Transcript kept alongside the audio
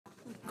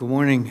Good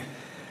morning.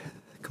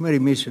 The committee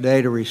meets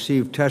today to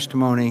receive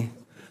testimony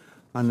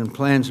on the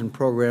plans and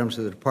programs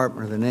of the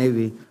Department of the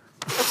Navy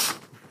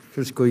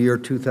fiscal year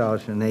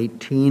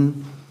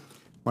 2018. I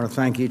want to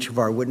thank each of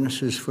our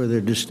witnesses for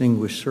their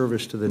distinguished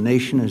service to the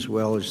nation, as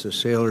well as the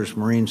sailors,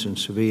 Marines, and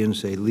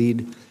civilians they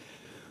lead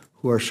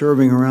who are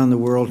serving around the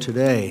world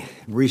today.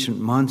 In recent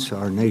months,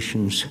 our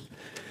nation's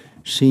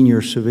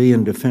senior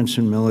civilian defense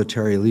and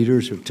military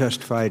leaders have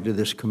testified to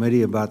this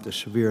committee about the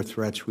severe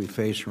threats we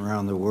face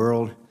around the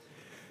world.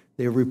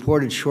 They have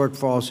reported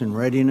shortfalls in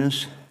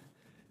readiness,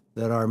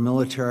 that our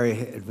military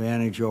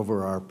advantage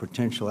over our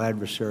potential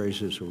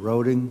adversaries is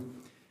eroding,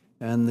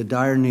 and the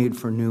dire need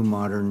for new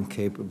modern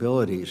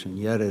capabilities. And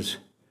yet, as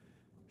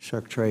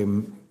Secretary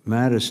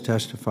Mattis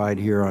testified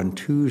here on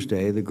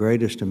Tuesday, the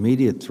greatest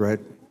immediate threat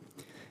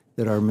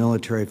that our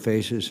military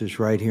faces is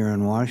right here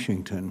in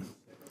Washington.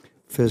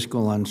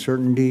 Fiscal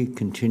uncertainty,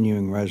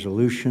 continuing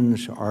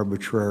resolutions,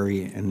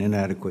 arbitrary and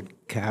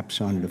inadequate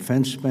caps on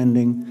defense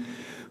spending,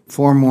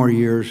 4 more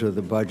years of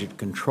the Budget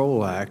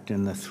Control Act,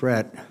 and the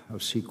threat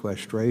of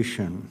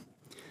sequestration.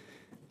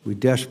 We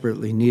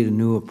desperately need a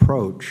new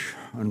approach.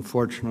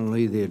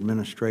 Unfortunately, the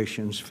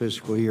administration's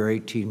fiscal year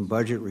 18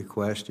 budget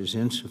request is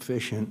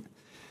insufficient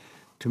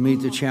to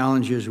meet the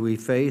challenges we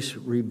face,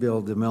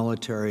 rebuild the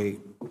military,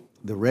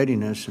 the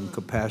readiness and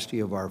capacity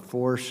of our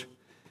force,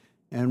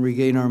 and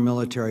regain our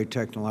military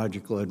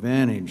technological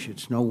advantage.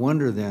 It's no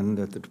wonder then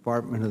that the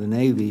Department of the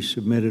Navy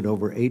submitted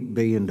over $8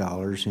 billion in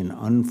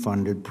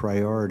unfunded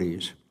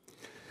priorities.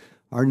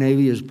 Our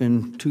Navy has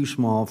been too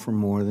small for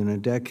more than a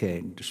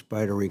decade.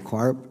 Despite a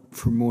requirement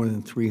for more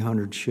than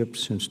 300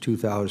 ships since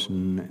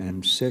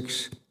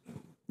 2006,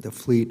 the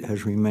fleet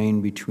has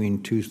remained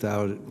between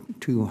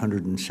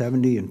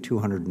 270 and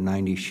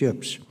 290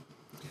 ships.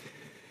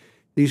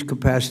 These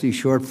capacity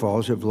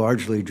shortfalls have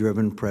largely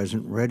driven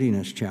present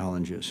readiness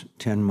challenges.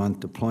 10-month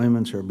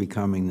deployments are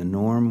becoming the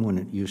norm when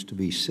it used to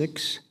be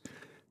 6.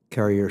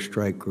 Carrier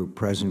strike group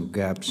present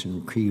gaps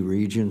in key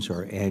regions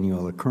are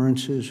annual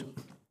occurrences.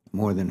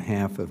 More than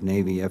half of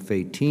Navy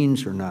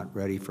F-18s are not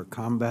ready for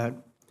combat.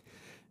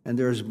 And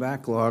there is a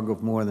backlog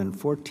of more than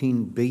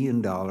 $14 billion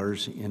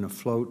in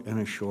afloat and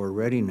ashore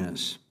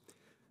readiness.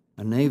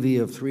 A Navy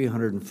of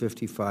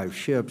 355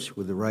 ships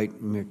with the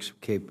right mix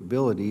of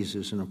capabilities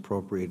is an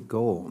appropriate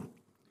goal.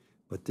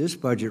 But this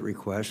budget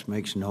request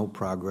makes no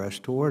progress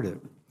toward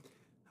it.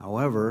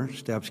 However,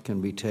 steps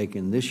can be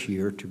taken this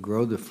year to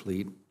grow the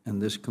fleet,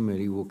 and this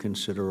committee will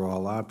consider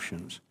all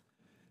options.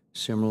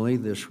 Similarly,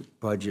 this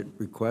budget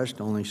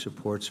request only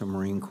supports a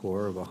Marine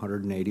Corps of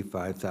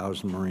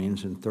 185,000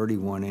 Marines and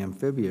 31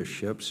 amphibious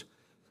ships,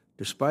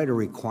 despite a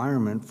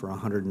requirement for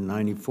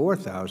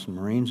 194,000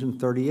 Marines and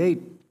 38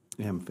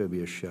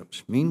 amphibious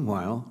ships.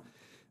 Meanwhile,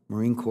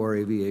 Marine Corps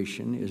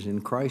aviation is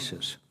in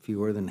crisis.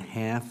 Fewer than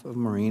half of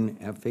Marine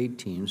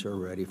F-18s are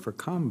ready for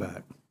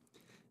combat.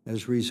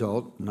 As a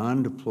result,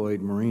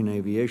 non-deployed Marine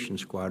aviation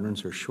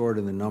squadrons are short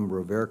of the number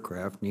of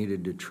aircraft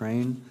needed to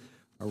train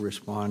or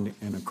respond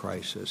in a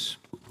crisis.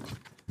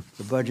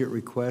 The budget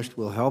request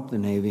will help the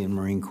Navy and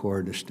Marine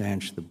Corps to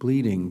stanch the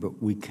bleeding,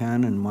 but we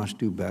can and must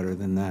do better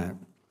than that.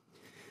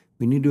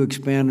 We need to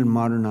expand and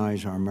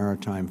modernize our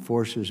maritime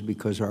forces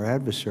because our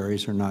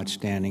adversaries are not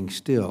standing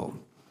still.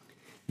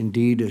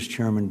 Indeed, as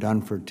Chairman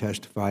Dunford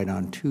testified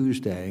on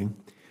Tuesday,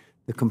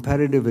 the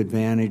competitive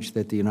advantage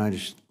that the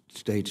United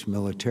States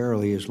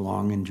militarily has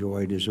long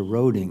enjoyed is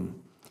eroding.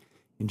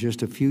 In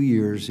just a few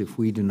years, if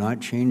we do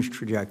not change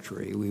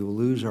trajectory, we will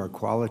lose our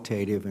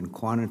qualitative and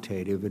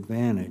quantitative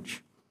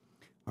advantage.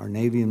 Our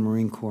Navy and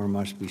Marine Corps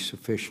must be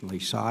sufficiently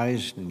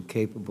sized and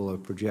capable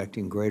of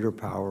projecting greater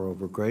power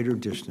over greater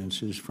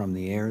distances from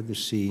the air, the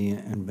sea,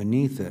 and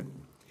beneath it.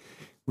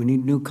 We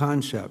need new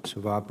concepts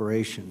of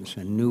operations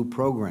and new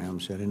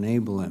programs that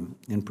enable them.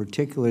 In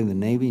particular, the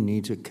Navy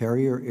needs a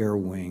carrier air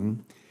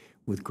wing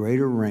with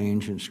greater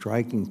range and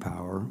striking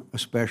power,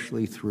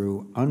 especially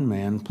through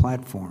unmanned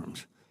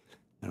platforms.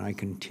 And I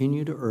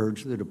continue to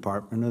urge the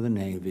Department of the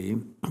Navy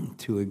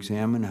to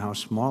examine how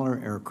smaller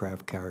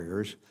aircraft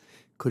carriers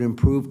could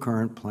improve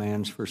current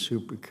plans for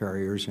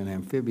supercarriers and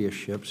amphibious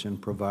ships and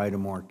provide a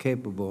more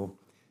capable,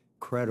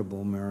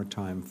 credible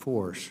maritime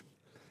force.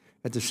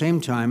 At the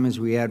same time, as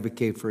we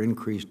advocate for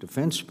increased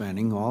defense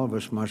spending, all of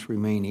us must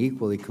remain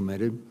equally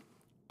committed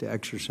to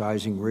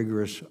exercising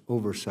rigorous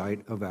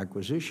oversight of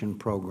acquisition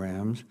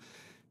programs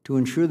to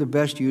ensure the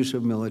best use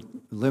of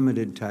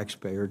limited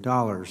taxpayer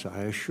dollars.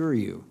 I assure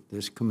you,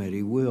 this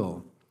committee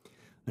will.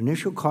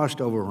 Initial cost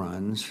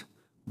overruns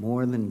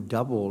more than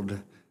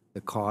doubled the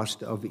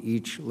cost of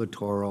each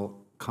littoral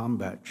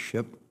combat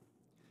ship.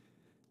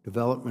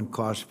 Development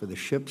costs for the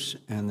ships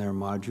and their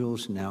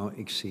modules now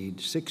exceed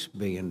 $6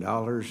 billion,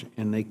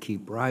 and they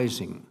keep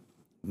rising.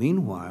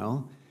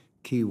 Meanwhile,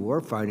 key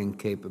warfighting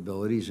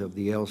capabilities of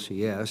the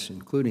LCS,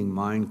 including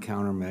mine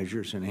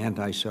countermeasures and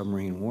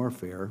anti-submarine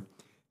warfare,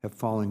 have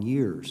fallen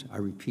years, I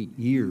repeat,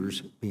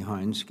 years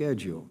behind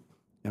schedule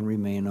and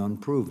remain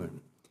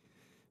unproven.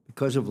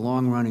 Because of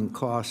long-running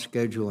cost,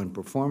 schedule, and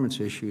performance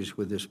issues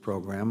with this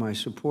program, I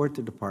support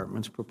the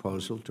Department's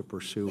proposal to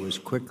pursue as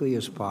quickly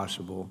as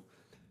possible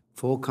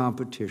full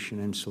competition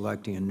in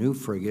selecting a new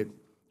frigate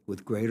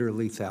with greater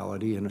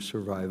lethality and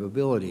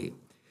survivability.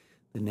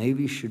 The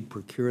Navy should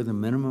procure the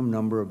minimum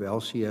number of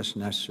LCS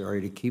necessary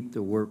to keep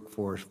the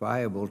workforce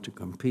viable to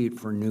compete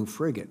for new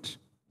frigates.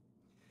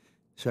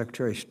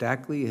 Secretary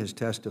Stackley has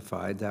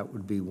testified that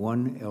would be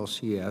one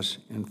LCS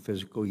in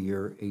fiscal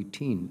year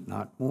 18,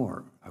 not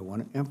more. I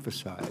want to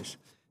emphasize,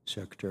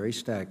 Secretary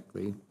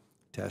Stackley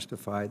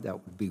testified that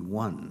would be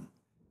one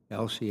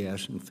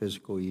LCS in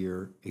fiscal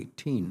year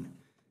 18,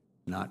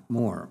 not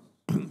more.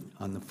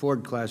 On the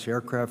Ford-class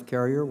aircraft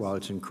carrier, while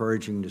it's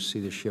encouraging to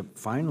see the ship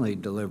finally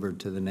delivered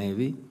to the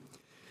Navy,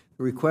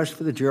 the request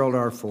for the Gerald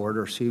R. Ford,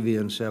 or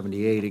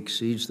CVN-78,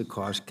 exceeds the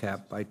cost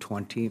cap by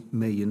 $20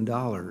 million.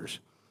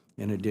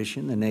 In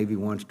addition, the Navy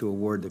wants to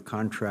award the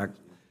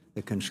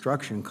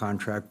construction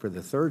contract for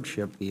the third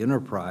ship, the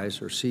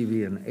Enterprise, or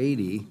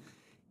CVN-80,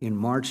 in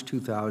March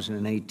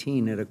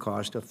 2018 at a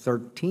cost of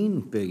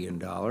 $13 billion,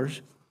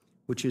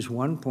 which is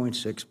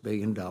 $1.6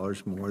 billion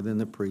more than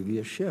the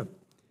previous ship.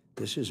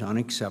 This is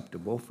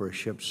unacceptable for a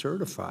ship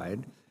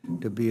certified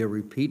to be a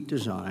repeat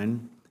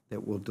design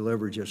that will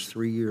deliver just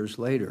 3 years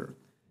later.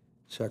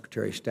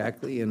 Secretary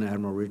Stackley and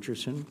Admiral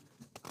Richardson,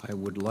 I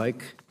would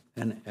like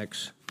an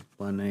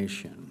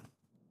explanation.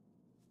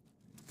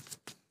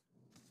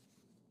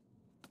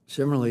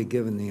 Similarly,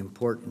 given the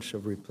importance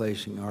of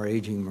replacing our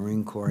aging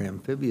Marine Corps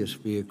amphibious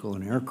vehicle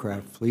and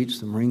aircraft fleets,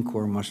 the Marine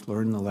Corps must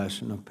learn the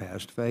lesson of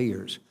past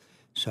failures,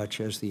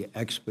 such as the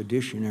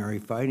expeditionary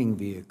fighting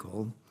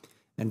vehicle,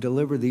 and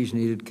deliver these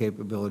needed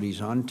capabilities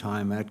on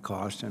time, at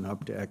cost, and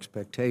up to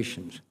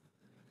expectations.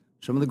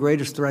 Some of the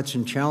greatest threats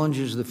and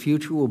challenges of the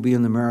future will be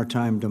in the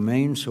maritime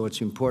domain, so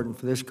it's important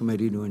for this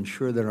committee to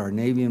ensure that our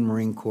Navy and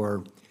Marine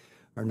Corps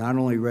are not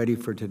only ready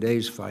for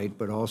today's fight,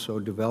 but also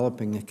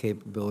developing the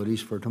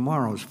capabilities for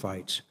tomorrow's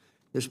fights.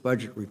 This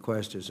budget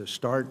request is a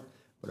start,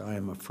 but I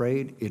am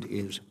afraid it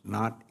is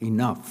not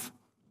enough.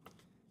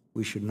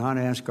 We should not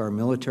ask our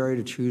military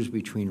to choose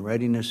between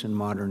readiness and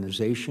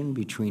modernization,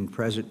 between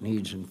present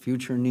needs and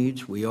future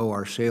needs. We owe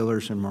our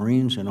sailors and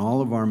Marines and all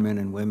of our men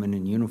and women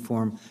in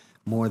uniform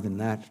more than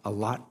that, a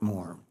lot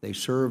more. They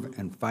serve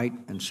and fight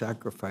and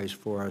sacrifice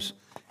for us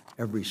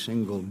every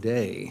single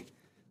day.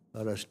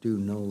 Let us do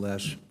no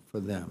less for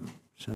them.